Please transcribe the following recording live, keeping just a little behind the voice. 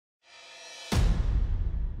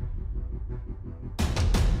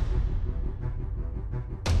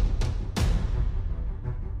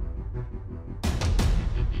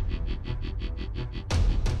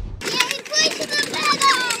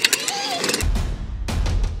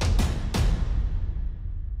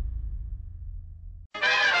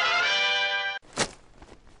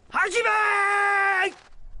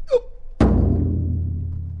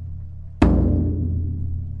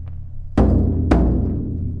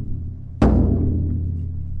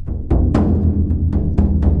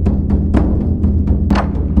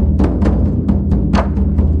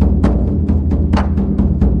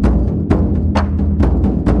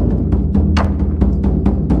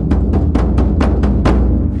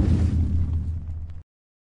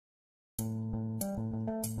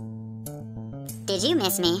Did you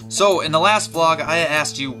miss me? So, in the last vlog, I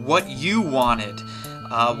asked you what you wanted.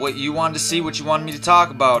 What you wanted to see, what you wanted me to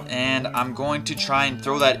talk about, and I'm going to try and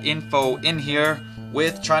throw that info in here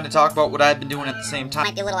with trying to talk about what I've been doing at the same time.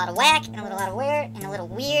 Might be a little out of whack, and a little out of weird, and a little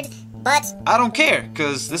weird, but I don't care,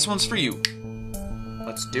 because this one's for you.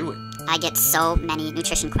 Let's do it. I get so many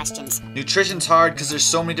nutrition questions. Nutrition's hard because there's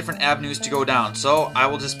so many different avenues to go down, so I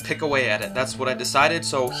will just pick away at it. That's what I decided.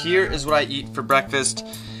 So here is what I eat for breakfast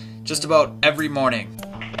just about every morning.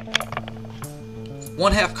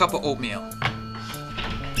 1/2 cup of oatmeal,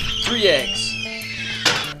 3 eggs,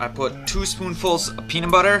 I put 2 spoonfuls of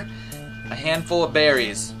peanut butter, a handful of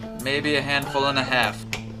berries, maybe a handful and a half,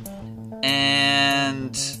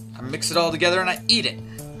 and I mix it all together and I eat it.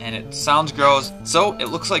 And it sounds gross, so it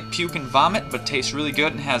looks like puke and vomit, but tastes really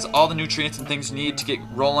good and has all the nutrients and things you need to get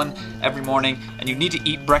rolling every morning. And you need to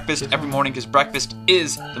eat breakfast every morning because breakfast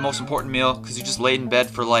is the most important meal because you just laid in bed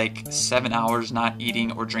for like 7 hours not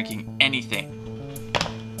eating or drinking anything.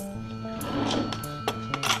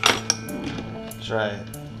 Try it.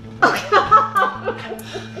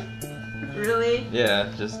 Really? Yeah,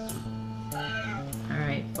 just...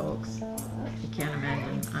 Alright, folks. I can't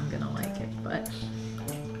imagine I'm gonna like it, but...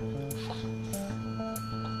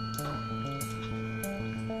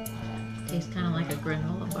 Tastes kind of like a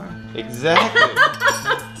granola bar. Exactly.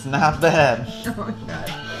 It's not bad. Oh my god.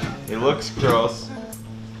 It looks gross.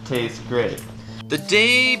 Tastes great. The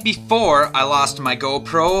day before I lost my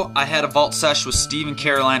GoPro, I had a vault sesh with Steve and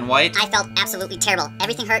Caroline White. I felt absolutely terrible.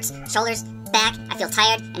 Everything hurts, shoulders, back, I feel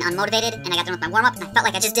tired and unmotivated, and I got done with my warm-up, and I felt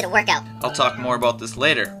like I just did a workout. I'll talk more about this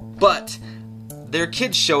later. But their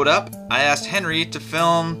kids showed up. I asked Henry to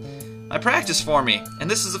film my practice for me, and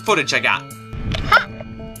this is the footage I got. Ha!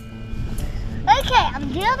 Okay, I'm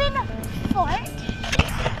building a fort.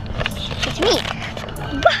 It's me.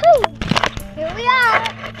 Woohoo! Here we are.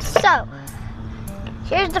 So,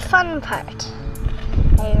 here's the fun part.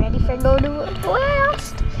 Are you ready for go to a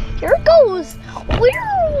blast? Here it goes.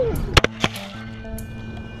 Woo!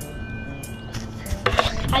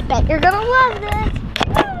 I bet you're gonna love this.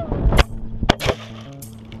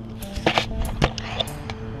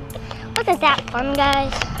 Wasn't that fun,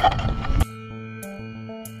 guys?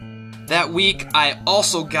 That week, I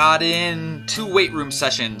also got in 2 weight room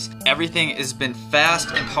sessions. Everything has been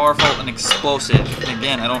fast and powerful and explosive. And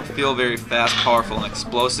again, I don't feel very fast, powerful, and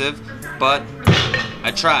explosive, but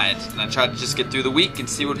I tried. And I tried to just get through the week and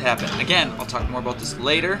see what happened. Again, I'll talk more about this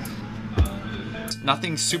later.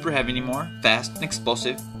 Nothing super heavy anymore. Fast and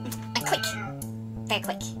explosive. And quick. Very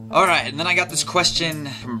quick. Alright, and then I got this question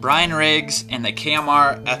from Brian Riggs and the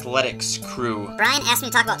KMR Athletics crew. Brian asked me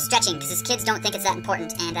to talk about stretching because his kids don't think it's that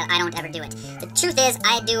important, and I don't ever do it. The truth is,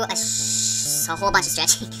 I do a whole bunch of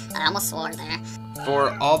stretching. I almost swore there.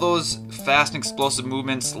 For all those fast and explosive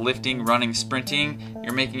movements, lifting, running, sprinting,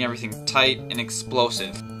 you're making everything tight and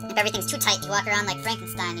explosive. If everything's too tight, you walk around like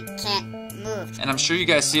Frankenstein. You can't move. And I'm sure you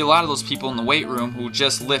guys see a lot of those people in the weight room who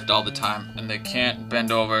just lift all the time, and they can't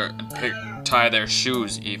bend over and tie their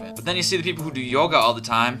shoes even. But then you see the people who do yoga all the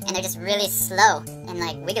time, and they're just really slow and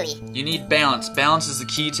like wiggly. You need balance. Balance is the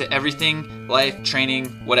key to everything, life, training,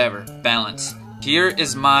 whatever. Balance. Here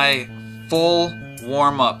is my full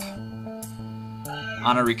warm-up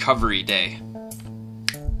on a recovery day.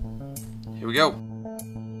 Here we go.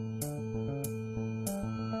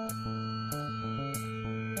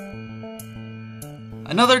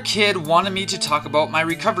 Another kid wanted me to talk about my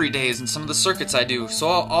recovery days and some of the circuits I do. So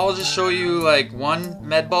I'll just show you like one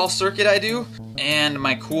med ball circuit I do and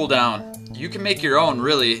my cool down. You can make your own,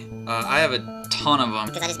 really. I have a ton of them.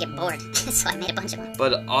 Because I just get bored, so I made a bunch of them.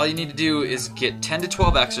 But all you need to do is get 10 to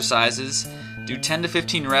 12 exercises, do 10 to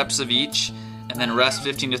 15 reps of each, and then rest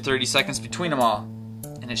 15 to 30 seconds between them all.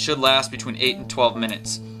 And it should last between 8 and 12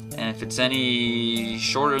 minutes. And if it's any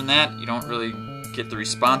shorter than that, you don't really get the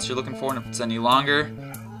response you're looking for, and if it's any longer,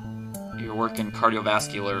 you're working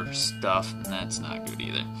cardiovascular stuff, and that's not good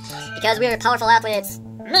either. Because we're powerful athletes.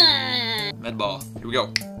 Med ball. Here we go.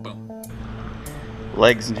 Boom.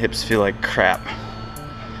 Legs and hips feel like crap.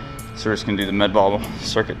 So we're just gonna do the med ball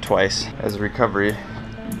circuit twice as a recovery,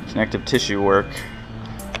 connective tissue work,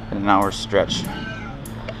 and an hour stretch.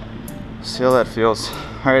 See how that feels.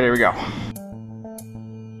 All right, here we go.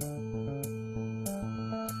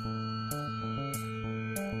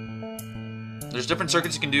 There's different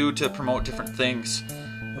circuits you can do to promote different things.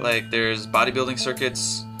 Like there's bodybuilding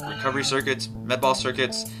circuits, recovery circuits, med ball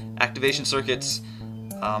circuits, activation circuits,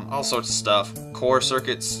 all sorts of stuff. Core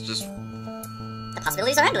circuits, just... The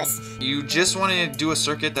possibilities are endless. You just want to do a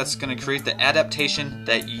circuit that's going to create the adaptation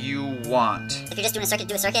that you want. If you're just doing a circuit,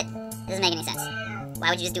 do a circuit, it doesn't make any sense. Why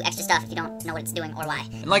would you just do extra stuff if you don't know what it's doing or why?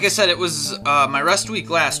 And like I said, it was my rest week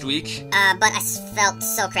last week. But I felt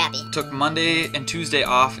so crappy. Took Monday and Tuesday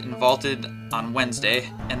off and vaulted on Wednesday.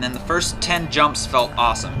 And then the first 10 jumps felt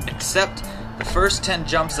awesome. Except the first 10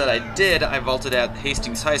 jumps that I did, I vaulted at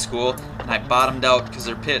Hastings High School. And I bottomed out because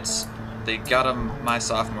their pits, they got them my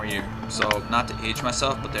sophomore year. So not to age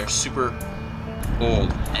myself, but they're super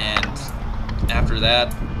old. And after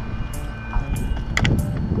that,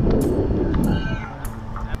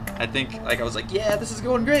 I think, like, I was like, yeah, this is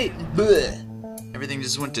going great. Bleh. Everything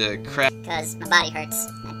just went to crap. Because my body hurts.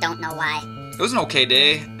 I don't know why. It was an okay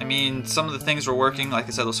day. I mean, some of the things were working. Like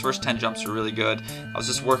I said, those first 10 jumps were really good. I was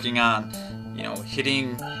just working on, you know,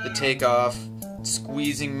 hitting the takeoff,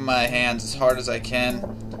 squeezing my hands as hard as I can,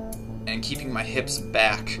 and keeping my hips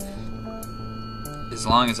back as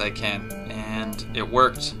long as I can. And it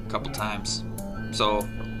worked a couple times. So,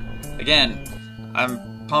 again,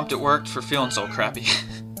 I'm pumped it worked for feeling so crappy.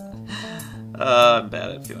 I'm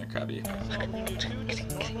bad at feeling crappy.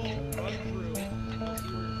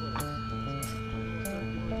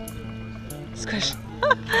 Squish.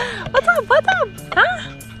 What's up? What's up?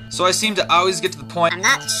 Huh? So I seem to always get to the point. I'm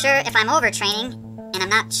not sure if I'm overtraining, and I'm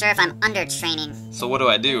not sure if I'm undertraining. So what do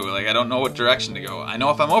I do? Like, I don't know what direction to go. I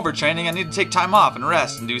know if I'm overtraining, I need to take time off and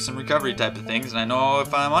rest and do some recovery type of things. And I know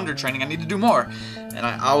if I'm undertraining, I need to do more. And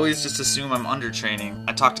I always just assume I'm undertraining.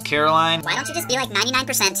 I talked to Caroline. Why don't you just be like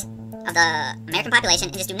 99% of the American population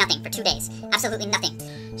and just do nothing for 2 days? Absolutely nothing.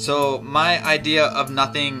 So my idea of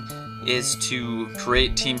nothing is to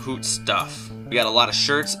create Team Hoot stuff. We got a lot of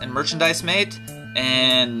shirts and merchandise made,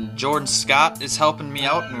 and Jordan Scott is helping me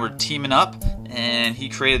out, and we're teaming up, and he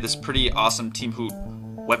created this pretty awesome Team Hoot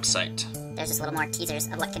website. There's just little more teasers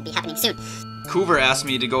of what could be happening soon. Coover asked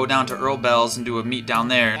me to go down to Earl Bell's and do a meet down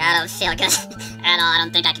there. I don't feel good at all. I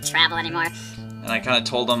don't think I can travel anymore. And I kind of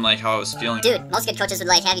told him like how I was feeling. Dude, most good coaches would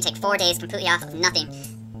like have you take 4 days completely off of nothing,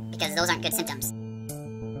 because those aren't good symptoms.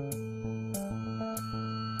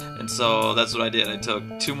 And so that's what I did. I took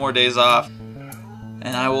 2 more days off,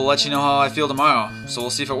 and I will let you know how I feel tomorrow. So we'll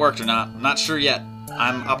see if it worked or not. I'm not sure yet.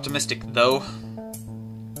 I'm optimistic though.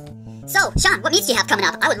 So, Shawn, what meets do you have coming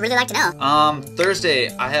up? I would really like to know. Thursday,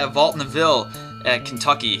 I have Vault in the Ville at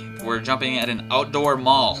Kentucky. We're jumping at an outdoor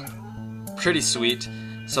mall. Pretty sweet.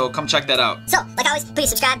 So come check that out. So, like always, please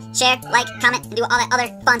subscribe, share, like, comment, and do all that other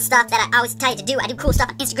fun stuff that I always tell you to do. I do cool stuff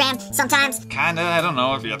on Instagram sometimes. Kinda, I don't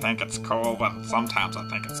know if you think it's cool, but sometimes I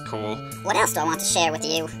think it's cool. What else do I want to share with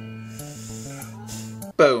you?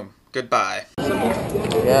 Boom. Goodbye.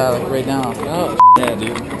 Yeah, like right now. Oh, Yeah,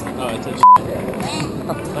 dude. oh, it's a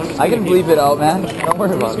I can bleep it out, man. Don't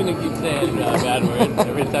worry I'm about just it. gonna keep saying bad words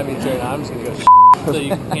every time you turn on. I'm just gonna go so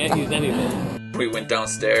you can't use anything. We went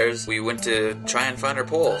downstairs. We went to try and find our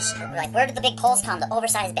poles. We're like, where did the big poles come? The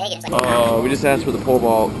oversized bag? And it's like, Oh, we just asked where the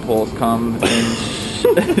poles come,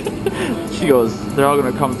 and she goes, they're all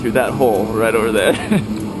gonna come through that hole right over there.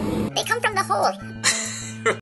 they come from the hole